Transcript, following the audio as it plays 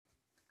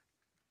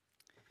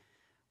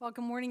Well,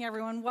 good morning,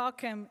 everyone.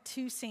 Welcome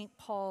to St.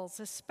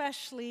 Paul's,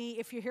 especially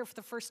if you're here for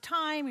the first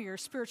time or you're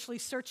spiritually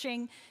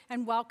searching,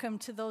 and welcome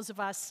to those of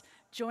us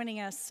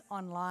joining us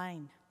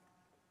online.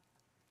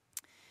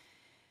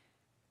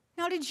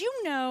 Now, did you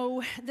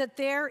know that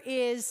there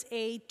is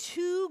a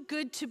Too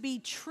Good to Be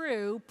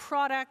True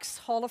Products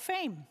Hall of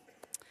Fame?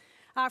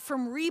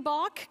 From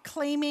Reebok,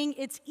 claiming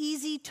its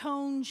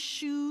easy-tone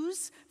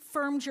shoes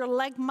firmed your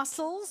leg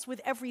muscles with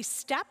every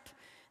step.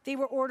 They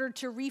were ordered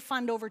to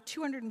refund over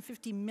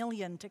 $250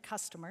 million to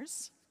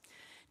customers,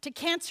 to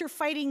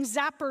cancer-fighting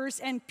zappers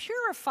and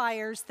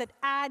purifiers that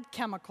add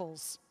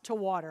chemicals to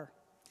water.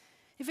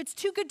 If it's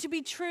too good to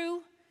be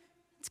true,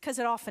 it's because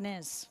it often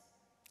is.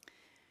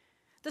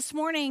 This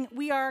morning,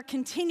 we are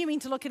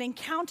continuing to look at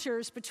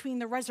encounters between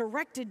the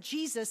resurrected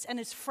Jesus and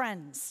his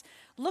friends,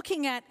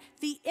 looking at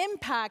the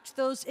impact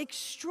those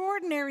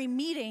extraordinary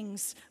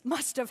meetings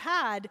must have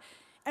had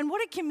and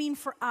what it can mean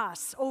for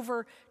us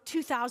over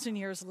 2,000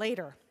 years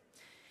later.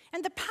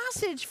 And the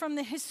passage from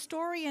the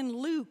historian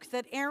Luke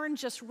that Aaron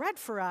just read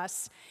for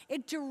us,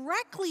 it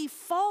directly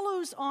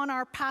follows on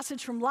our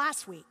passage from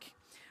last week,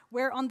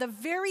 where on the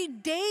very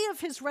day of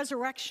his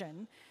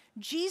resurrection,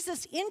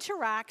 Jesus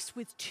interacts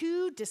with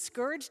two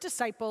discouraged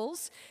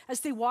disciples as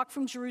they walk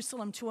from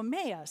Jerusalem to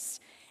Emmaus.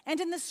 And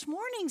in this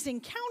morning's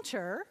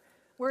encounter,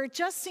 where it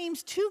just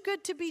seems too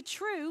good to be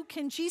true,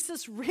 can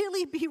Jesus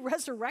really be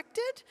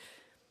resurrected?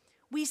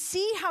 We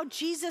see how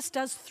Jesus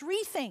does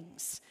three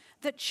things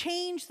that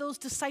change those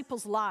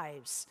disciples'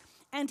 lives.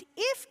 And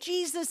if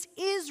Jesus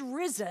is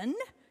risen,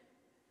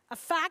 a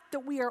fact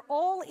that we are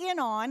all in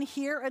on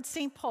here at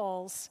St.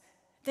 Paul's,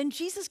 then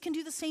Jesus can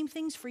do the same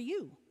things for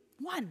you.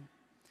 1,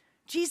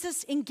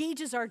 Jesus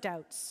engages our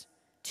doubts.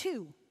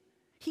 2,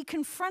 he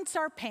confronts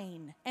our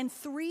pain. And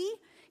 3,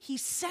 he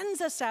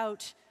sends us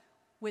out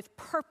with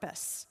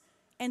purpose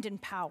and in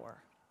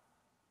power.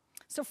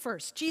 So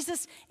first,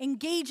 Jesus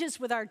engages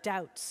with our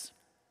doubts.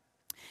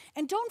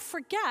 And don't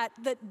forget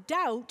that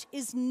doubt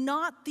is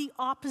not the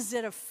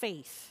opposite of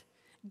faith.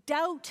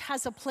 Doubt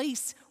has a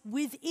place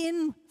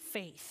within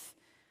faith.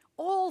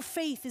 All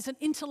faith is an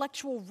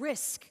intellectual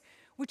risk,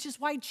 which is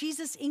why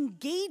Jesus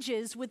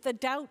engages with the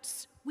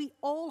doubts we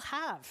all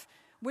have,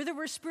 whether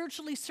we're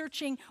spiritually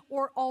searching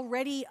or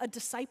already a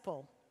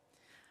disciple.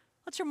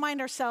 Let's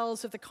remind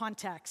ourselves of the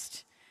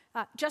context.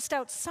 Just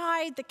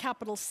outside the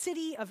capital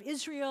city of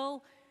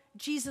Israel,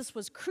 Jesus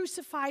was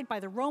crucified by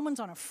the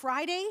Romans on a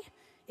Friday.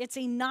 It's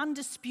a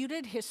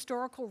non-disputed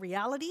historical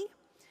reality.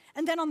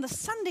 And then on the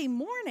Sunday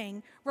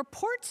morning,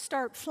 reports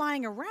start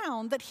flying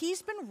around that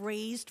he's been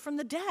raised from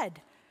the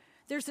dead.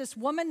 There's this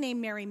woman named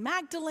Mary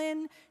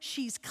Magdalene.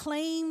 She's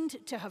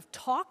claimed to have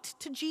talked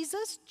to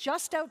Jesus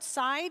just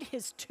outside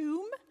his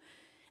tomb.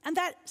 And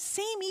that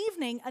same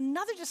evening,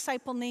 another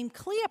disciple named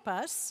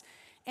Cleopas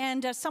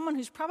and someone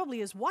who's probably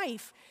his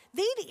wife,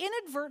 they'd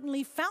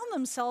inadvertently found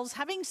themselves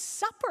having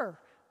supper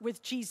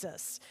with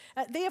Jesus.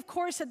 They, of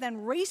course, had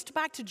then raced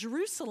back to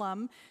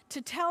Jerusalem to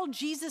tell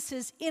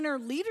Jesus' inner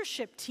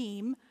leadership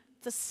team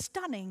the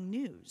stunning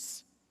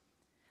news.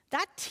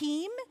 That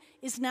team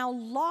is now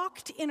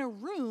locked in a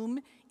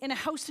room in a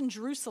house in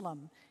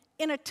Jerusalem,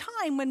 in a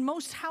time when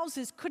most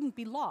houses couldn't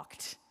be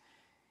locked,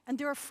 and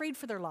they're afraid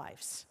for their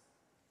lives.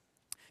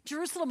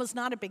 Jerusalem was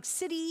not a big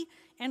city,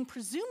 and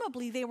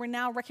presumably they were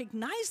now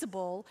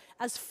recognizable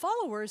as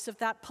followers of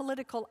that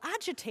political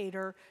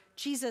agitator,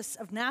 Jesus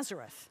of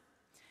Nazareth.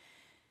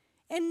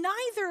 And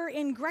neither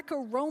in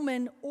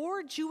Greco-Roman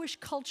or Jewish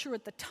culture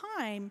at the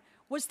time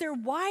was there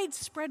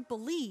widespread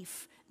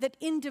belief that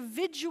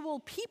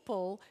individual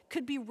people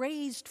could be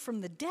raised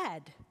from the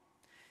dead.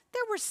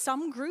 There were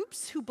some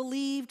groups who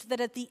believed that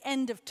at the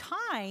end of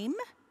time,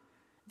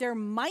 there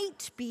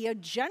might be a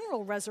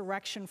general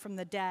resurrection from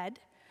the dead,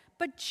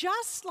 but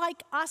just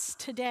like us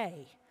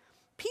today,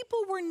 people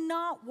were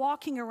not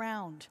walking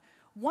around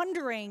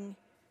wondering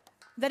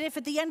that if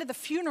at the end of the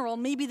funeral,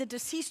 maybe the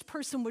deceased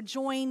person would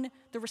join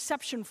the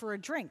reception for a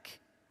drink.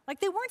 Like,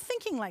 they weren't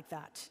thinking like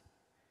that.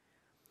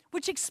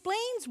 Which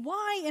explains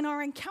why in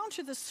our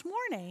encounter this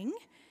morning,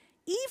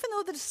 even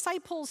though the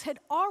disciples had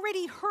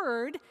already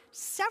heard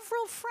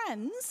several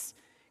friends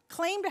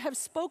claim to have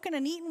spoken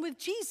and eaten with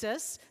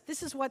Jesus,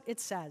 this is what it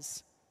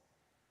says.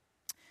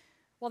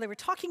 While they were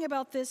talking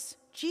about this,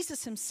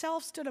 Jesus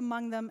himself stood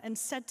among them and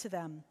said to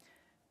them,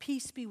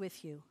 "Peace be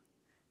with you."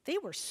 They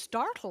were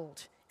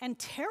startled and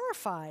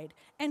terrified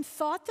and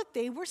thought that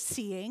they were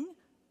seeing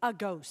a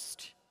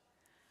ghost.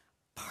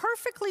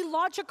 Perfectly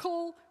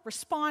logical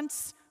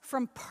response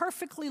from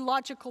perfectly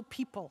logical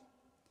people.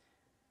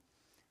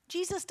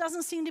 Jesus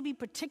doesn't seem to be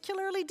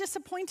particularly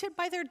disappointed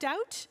by their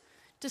doubt,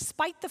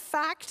 despite the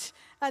fact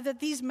that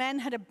these men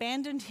had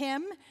abandoned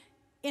him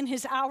in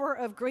his hour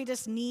of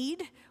greatest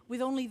need,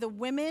 with only the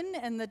women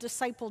and the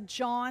disciple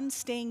John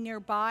staying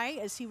nearby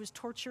as he was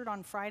tortured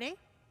on Friday.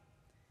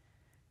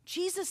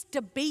 Jesus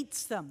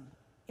debates them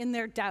in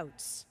their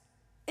doubts.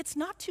 It's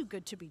not too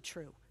good to be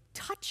true.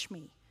 Touch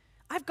me.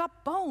 I've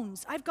got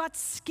bones. I've got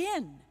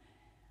skin.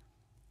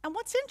 And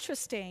what's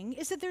interesting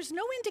is that there's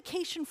no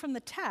indication from the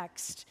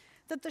text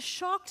that the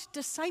shocked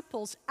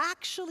disciples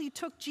actually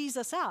took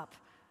Jesus up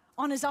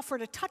on his offer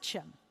to touch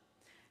him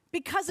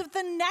because of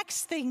the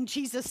next thing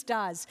Jesus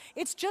does.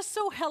 It's just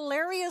so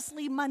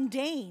hilariously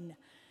mundane.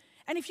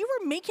 And if you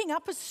were making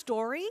up a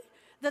story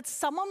that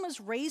someone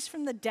was raised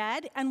from the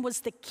dead and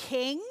was the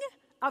king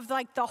of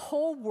like the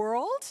whole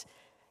world,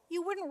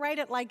 you wouldn't write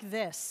it like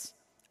this.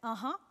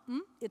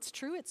 It's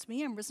true, it's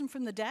me, I'm risen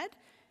from the dead.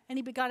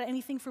 Anybody got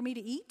anything for me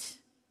to eat?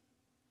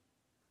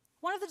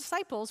 One of the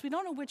disciples, we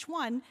don't know which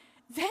one,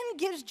 then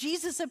gives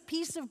Jesus a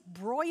piece of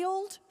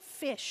broiled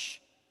fish.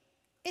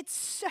 It's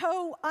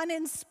so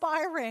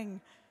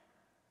uninspiring.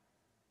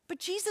 But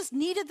Jesus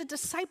needed the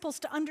disciples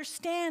to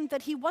understand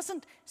that he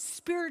wasn't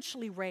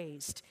spiritually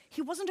raised.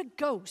 He wasn't a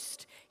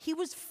ghost. He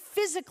was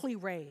physically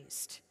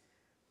raised.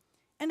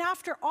 And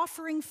after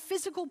offering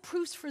physical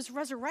proofs for his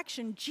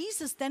resurrection,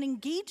 Jesus then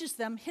engages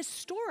them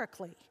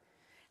historically,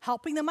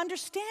 helping them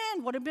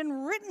understand what had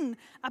been written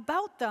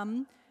about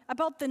them,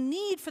 about the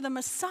need for the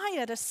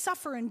Messiah to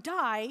suffer and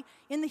die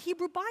in the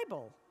Hebrew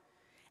Bible.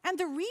 And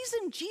the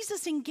reason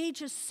Jesus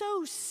engages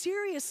so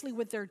seriously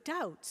with their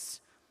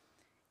doubts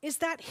is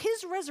that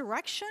his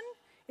resurrection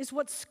is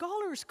what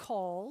scholars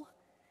call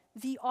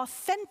the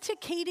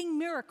authenticating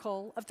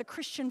miracle of the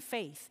Christian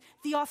faith.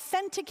 The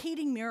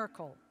authenticating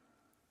miracle.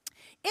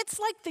 It's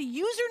like the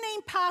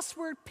username,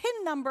 password,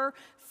 PIN number,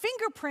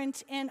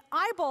 fingerprint, and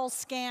eyeball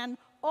scan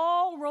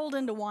all rolled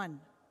into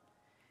one.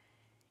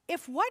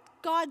 If what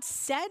God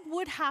said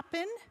would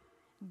happen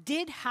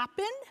did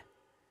happen,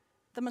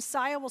 the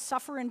Messiah will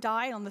suffer and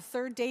die and on the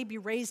third day be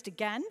raised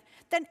again,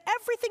 then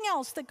everything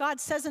else that God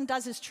says and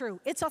does is true.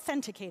 It's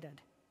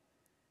authenticated.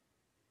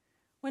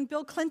 When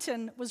Bill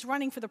Clinton was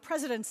running for the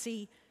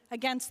presidency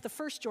against the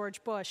first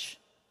George Bush,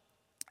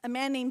 a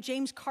man named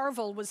James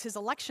Carville was his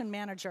election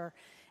manager,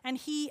 and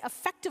he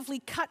effectively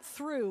cut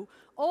through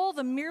all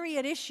the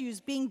myriad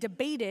issues being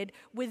debated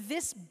with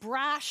this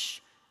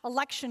brash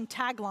election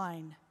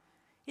tagline: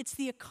 "It's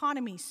the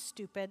economy,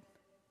 stupid."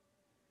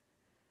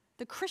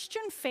 The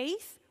Christian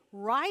faith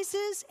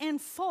rises and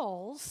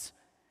falls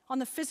on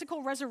the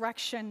physical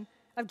resurrection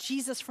of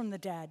Jesus from the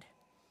dead.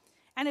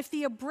 And if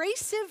the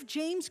abrasive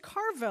James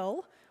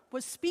Carville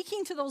was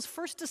speaking to those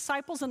first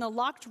disciples in a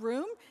locked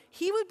room,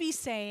 he would be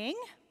saying,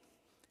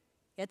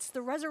 "It's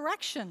the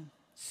resurrection,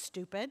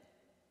 stupid."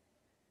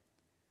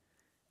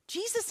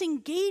 Jesus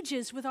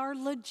engages with our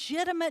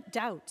legitimate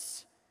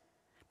doubts,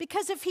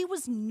 because if he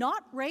was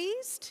not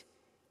raised,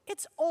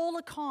 it's all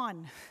a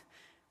con.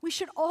 We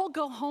should all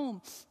go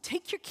home.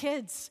 Take your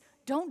kids.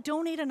 Don't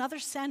donate another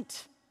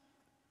cent.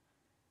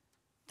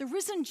 The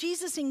risen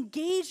Jesus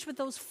engaged with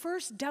those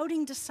first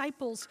doubting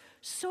disciples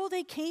so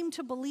they came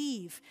to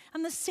believe.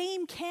 And the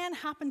same can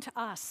happen to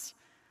us.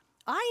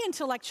 I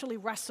intellectually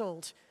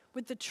wrestled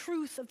with the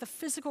truth of the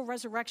physical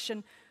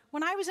resurrection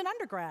when I was an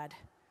undergrad.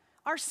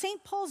 Our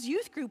St. Paul's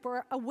youth group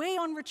are away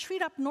on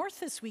retreat up north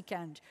this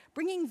weekend,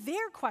 bringing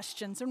their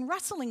questions and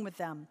wrestling with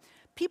them.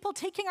 People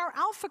taking our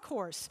Alpha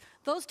course,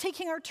 those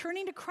taking our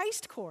Turning to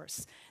Christ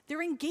course.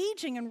 They're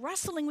engaging and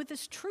wrestling with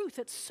this truth.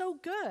 It's so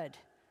good.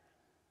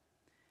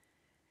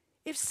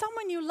 If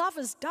someone you love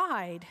has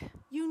died,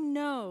 you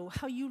know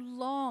how you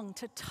long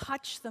to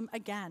touch them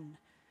again,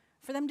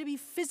 for them to be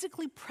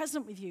physically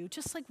present with you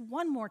just like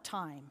one more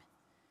time.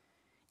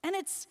 And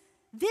it's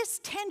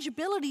this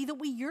tangibility that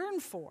we yearn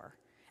for.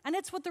 And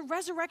it's what the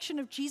resurrection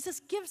of Jesus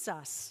gives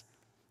us.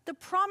 The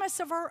promise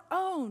of our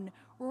own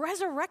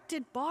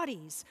resurrected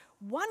bodies,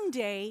 one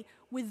day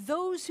with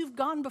those who've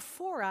gone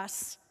before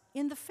us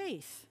in the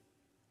faith.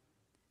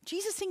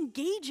 Jesus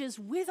engages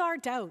with our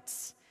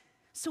doubts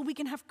so we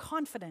can have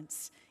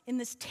confidence in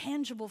this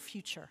tangible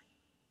future.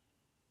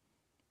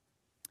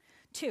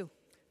 2,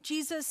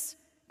 Jesus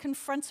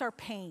confronts our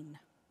pain.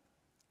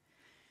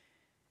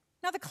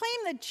 Now, the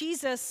claim that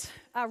Jesus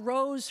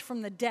rose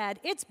from the dead,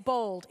 it's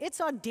bold,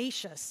 it's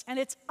audacious, and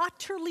it's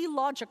utterly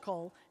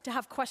logical to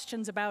have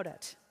questions about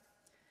it.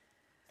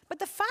 But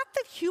the fact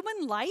that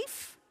human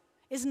life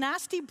is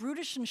nasty,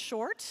 brutish, and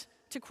short,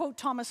 to quote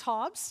Thomas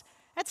Hobbes,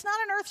 it's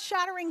not an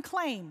earth-shattering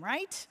claim,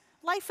 right?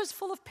 Life is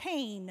full of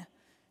pain,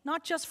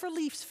 not just for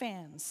Leafs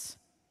fans.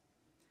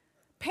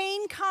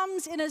 Pain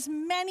comes in as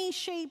many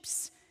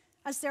shapes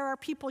as there are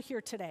people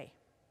here today.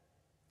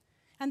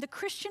 And the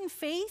Christian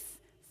faith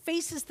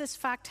faces this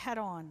fact head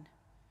on,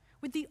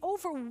 with the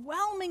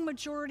overwhelming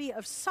majority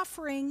of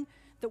suffering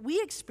that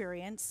we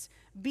experience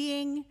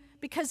being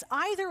because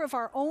either of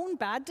our own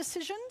bad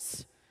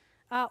decisions,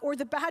 or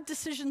the bad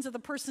decisions of the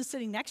person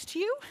sitting next to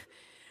you,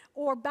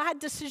 or bad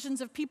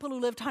decisions of people who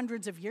lived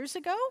hundreds of years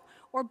ago,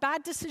 or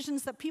bad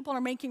decisions that people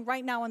are making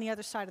right now on the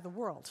other side of the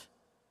world.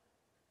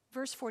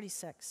 Verse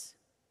 46,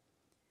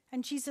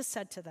 and Jesus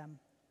said to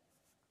them,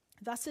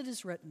 "Thus it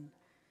is written,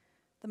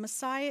 the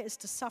Messiah is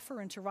to suffer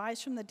and to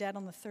rise from the dead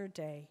on the third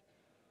day,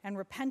 and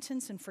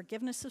repentance and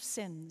forgiveness of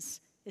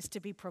sins is to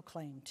be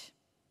proclaimed."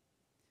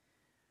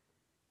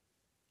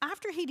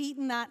 After he'd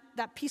eaten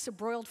that piece of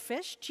broiled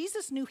fish,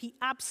 Jesus knew he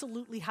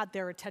absolutely had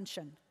their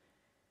attention.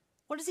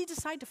 What does he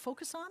decide to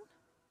focus on?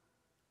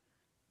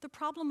 The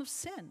problem of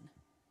sin.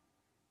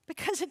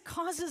 because it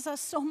causes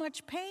us so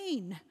much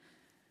pain.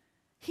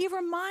 He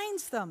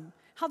reminds them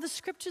how the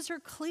scriptures are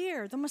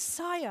clear. The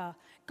Messiah,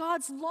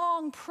 God's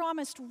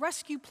long-promised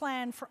rescue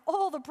plan for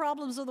all the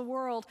problems of the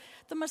world,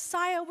 the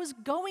Messiah was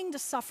going to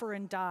suffer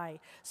and die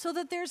so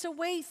that there's a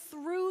way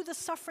through the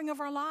suffering of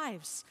our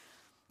lives.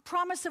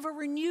 Promise of a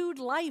renewed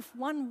life,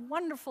 one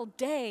wonderful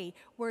day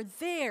where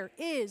there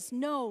is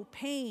no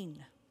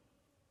pain.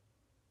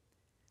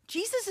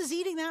 Jesus is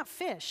eating that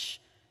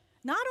fish,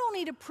 not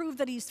only to prove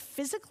that he's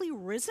physically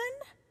risen,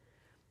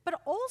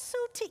 but also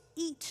to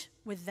eat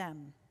with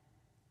them.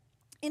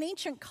 In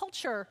ancient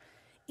culture,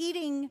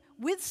 eating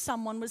with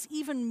someone was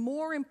even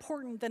more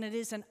important than it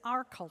is in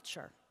our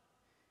culture.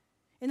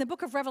 In the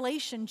book of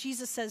Revelation,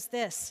 Jesus says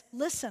this,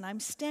 "Listen, I'm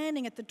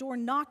standing at the door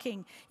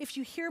knocking. If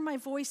you hear my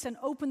voice and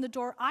open the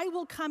door, I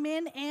will come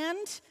in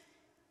and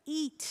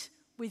eat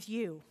with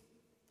you."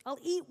 I'll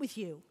eat with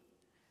you.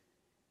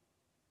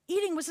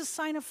 Eating was a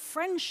sign of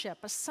friendship,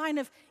 a sign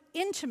of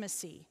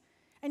intimacy.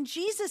 And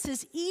Jesus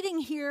is eating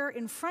here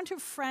in front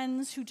of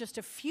friends who just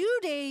a few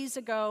days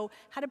ago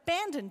had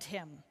abandoned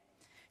him.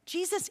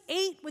 Jesus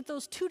ate with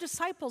those two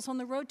disciples on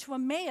the road to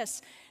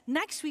Emmaus.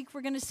 Next week,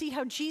 we're going to see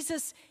how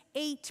Jesus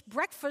ate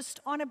breakfast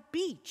on a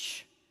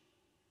beach.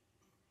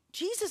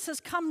 Jesus has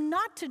come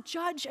not to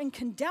judge and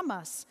condemn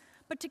us,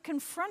 but to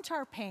confront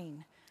our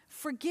pain,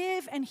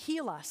 forgive and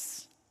heal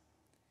us.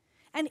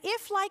 And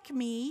if, like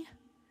me,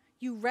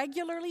 you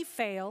regularly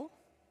fail,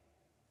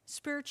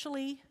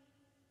 spiritually,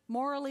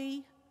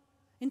 morally,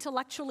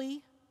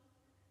 intellectually,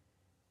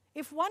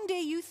 if one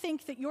day you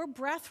think that your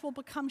breath will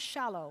become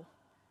shallow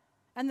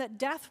and that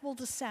death will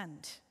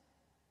descend,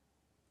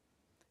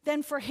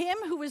 then for him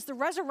who is the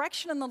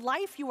resurrection and the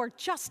life, you are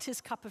just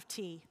his cup of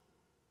tea.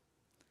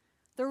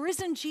 The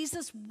risen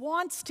Jesus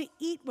wants to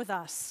eat with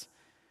us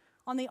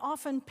on the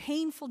often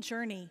painful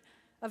journey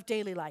of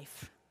daily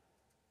life.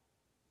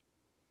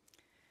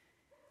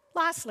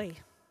 Lastly,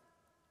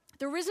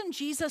 the risen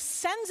Jesus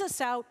sends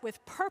us out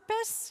with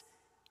purpose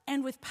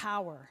and with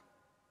power.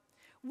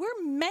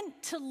 We're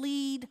meant to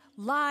lead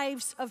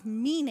lives of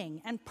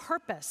meaning and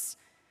purpose,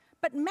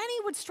 but many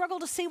would struggle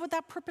to say what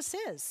that purpose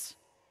is.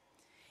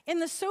 In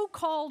the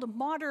so-called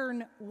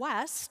modern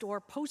West,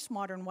 or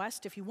postmodern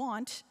West if you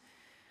want,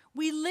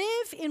 we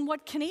live in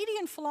what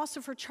Canadian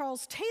philosopher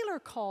Charles Taylor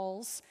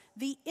calls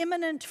the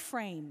immanent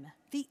frame.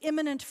 The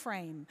immanent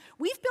frame.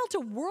 We've built a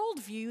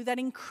worldview that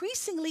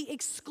increasingly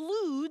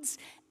excludes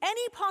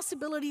any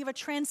possibility of a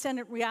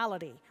transcendent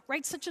reality,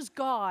 right? Such as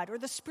God or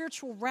the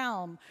spiritual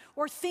realm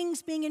or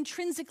things being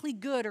intrinsically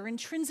good or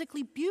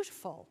intrinsically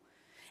beautiful.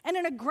 And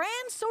in a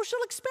grand social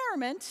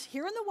experiment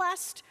here in the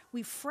West,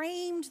 we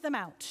framed them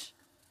out.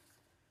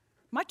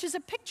 Much as a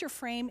picture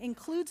frame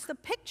includes the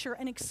picture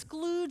and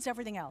excludes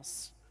everything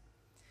else.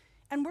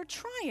 And we're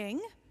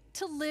trying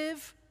to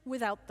live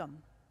without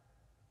them.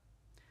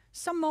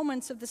 Some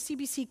moments of the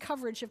CBC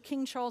coverage of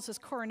King Charles's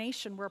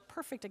coronation were a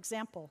perfect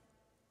example,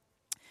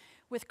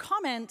 with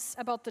comments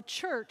about the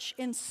church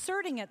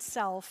inserting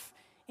itself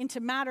into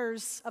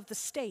matters of the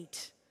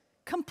state,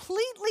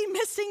 completely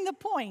missing the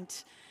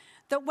point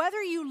that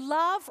whether you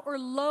love or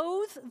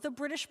loathe the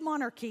British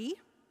monarchy,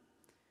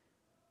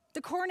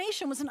 the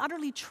coronation was an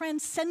utterly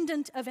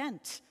transcendent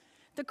event.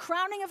 The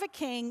crowning of a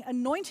king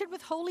anointed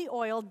with holy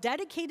oil,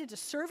 dedicated to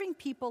serving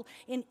people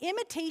in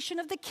imitation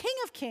of the King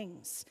of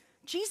Kings,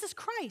 Jesus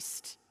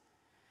Christ.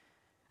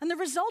 And the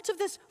result of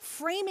this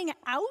framing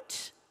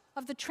out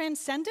of the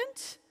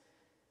transcendent,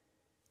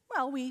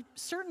 well, we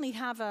certainly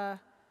have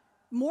a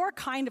more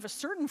kind of a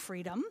certain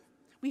freedom.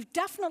 We've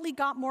definitely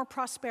got more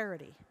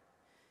prosperity.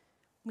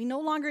 We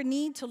no longer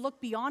need to look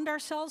beyond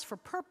ourselves for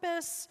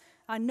purpose,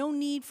 no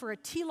need for a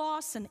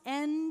telos, an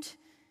end,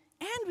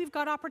 and we've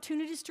got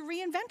opportunities to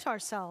reinvent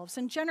ourselves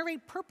and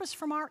generate purpose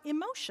from our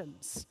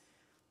emotions.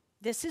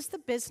 This is the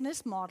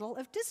business model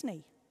of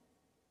Disney,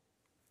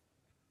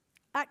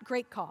 at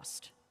great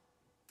cost.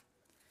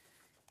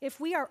 If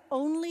we are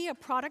only a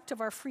product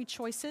of our free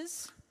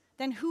choices,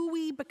 then who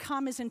we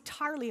become is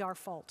entirely our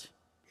fault.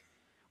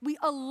 We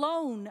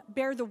alone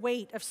bear the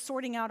weight of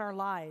sorting out our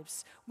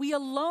lives. We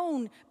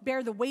alone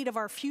bear the weight of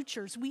our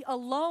futures. We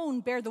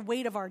alone bear the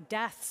weight of our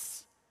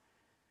deaths.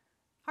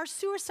 Our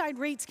suicide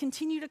rates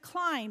continue to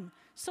climb.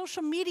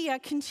 Social media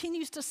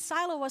continues to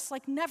silo us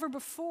like never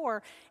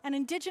before, and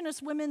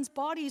Indigenous women's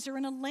bodies are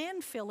in a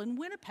landfill in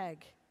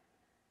Winnipeg.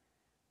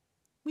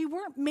 We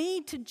weren't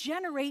made to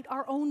generate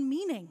our own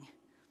meaning.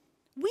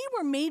 We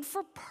were made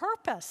for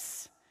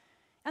purpose,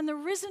 and the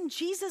risen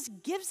Jesus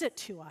gives it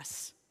to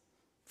us.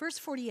 Verse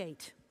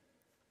 48,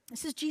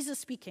 this is Jesus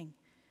speaking.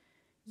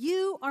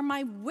 "You are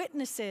my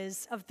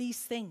witnesses of these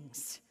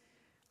things.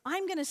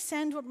 I'm going to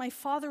send what my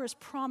Father has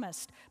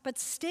promised, but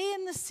stay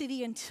in the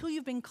city until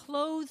you've been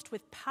clothed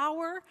with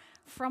power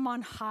from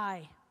on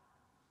high."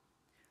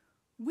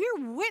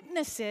 We're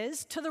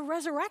witnesses to the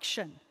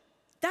resurrection.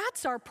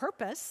 That's our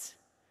purpose.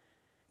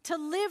 To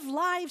live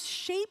lives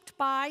shaped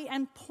by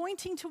and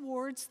pointing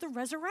towards the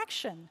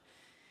resurrection.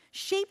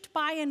 Shaped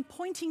by and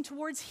pointing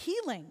towards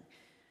healing,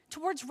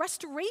 towards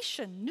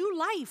restoration, new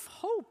life,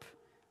 hope.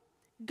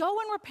 Go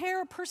and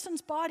repair a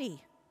person's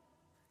body.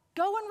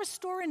 Go and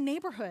restore a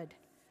neighborhood.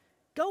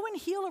 Go and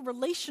heal a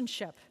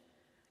relationship.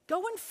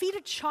 Go and feed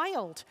a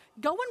child.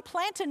 Go and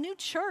plant a new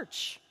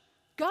church.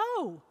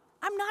 Go.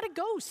 I'm not a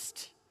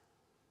ghost.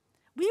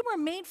 We were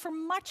made for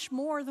much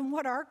more than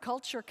what our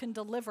culture can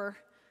deliver.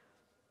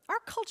 Our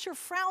culture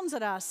frowns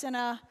at us in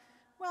a,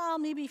 well,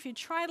 maybe if you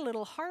tried a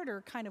little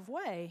harder kind of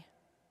way.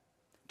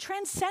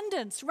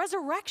 Transcendence,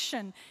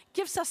 resurrection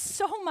gives us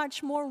so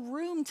much more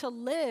room to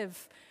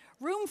live,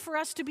 room for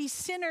us to be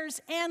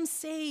sinners and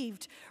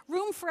saved,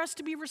 room for us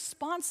to be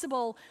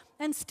responsible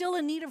and still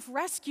in need of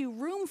rescue,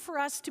 room for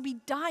us to be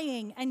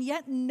dying and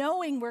yet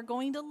knowing we're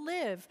going to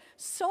live.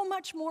 So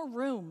much more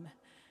room.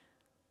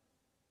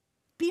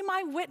 Be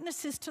my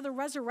witnesses to the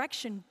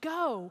resurrection.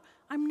 Go.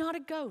 I'm not a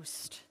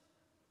ghost.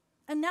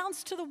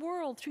 Announce to the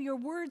world through your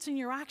words and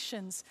your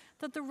actions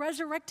that the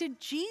resurrected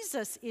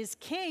Jesus is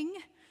King.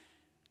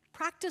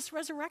 Practice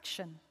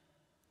resurrection.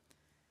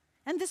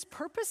 And this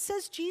purpose,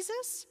 says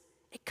Jesus,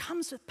 it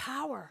comes with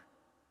power.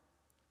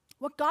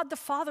 What God the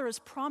Father has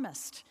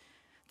promised,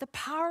 the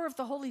power of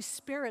the Holy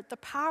Spirit, the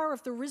power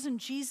of the risen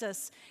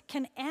Jesus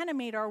can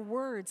animate our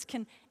words,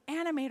 can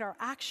animate our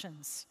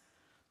actions.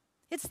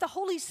 It's the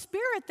Holy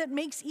Spirit that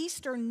makes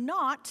Easter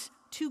not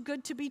too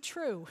good to be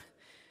true.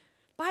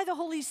 By the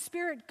Holy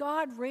Spirit,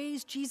 God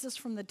raised Jesus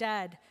from the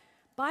dead.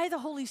 By the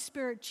Holy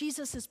Spirit,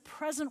 Jesus is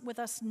present with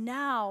us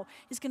now,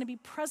 is going to be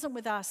present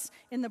with us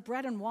in the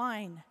bread and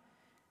wine.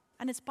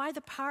 And it's by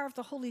the power of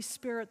the Holy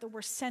Spirit that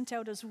we're sent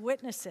out as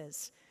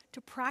witnesses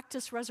to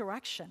practice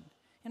resurrection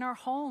in our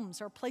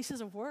homes, our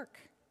places of work.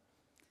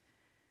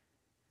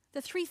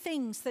 The three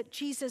things that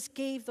Jesus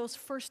gave those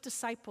first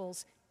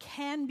disciples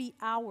can be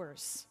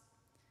ours.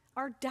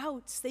 Our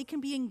doubts, they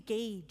can be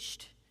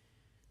engaged.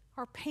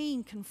 Our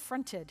pain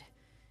confronted.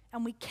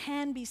 And we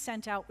can be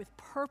sent out with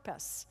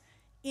purpose,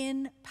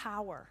 in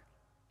power.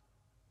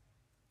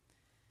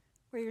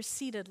 Where you're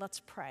seated, let's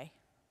pray.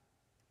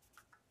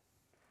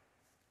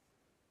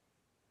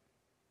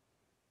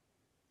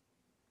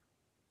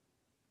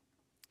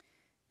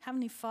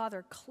 Heavenly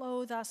Father,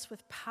 clothe us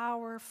with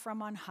power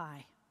from on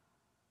high,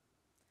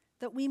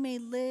 that we may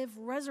live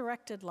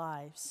resurrected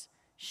lives,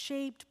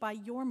 shaped by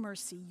your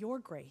mercy, your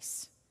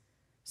grace,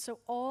 so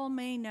all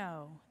may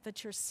know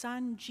that your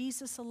Son,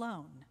 Jesus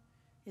alone,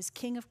 is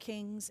King of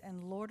kings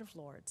and Lord of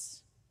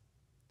lords.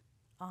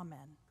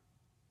 Amen.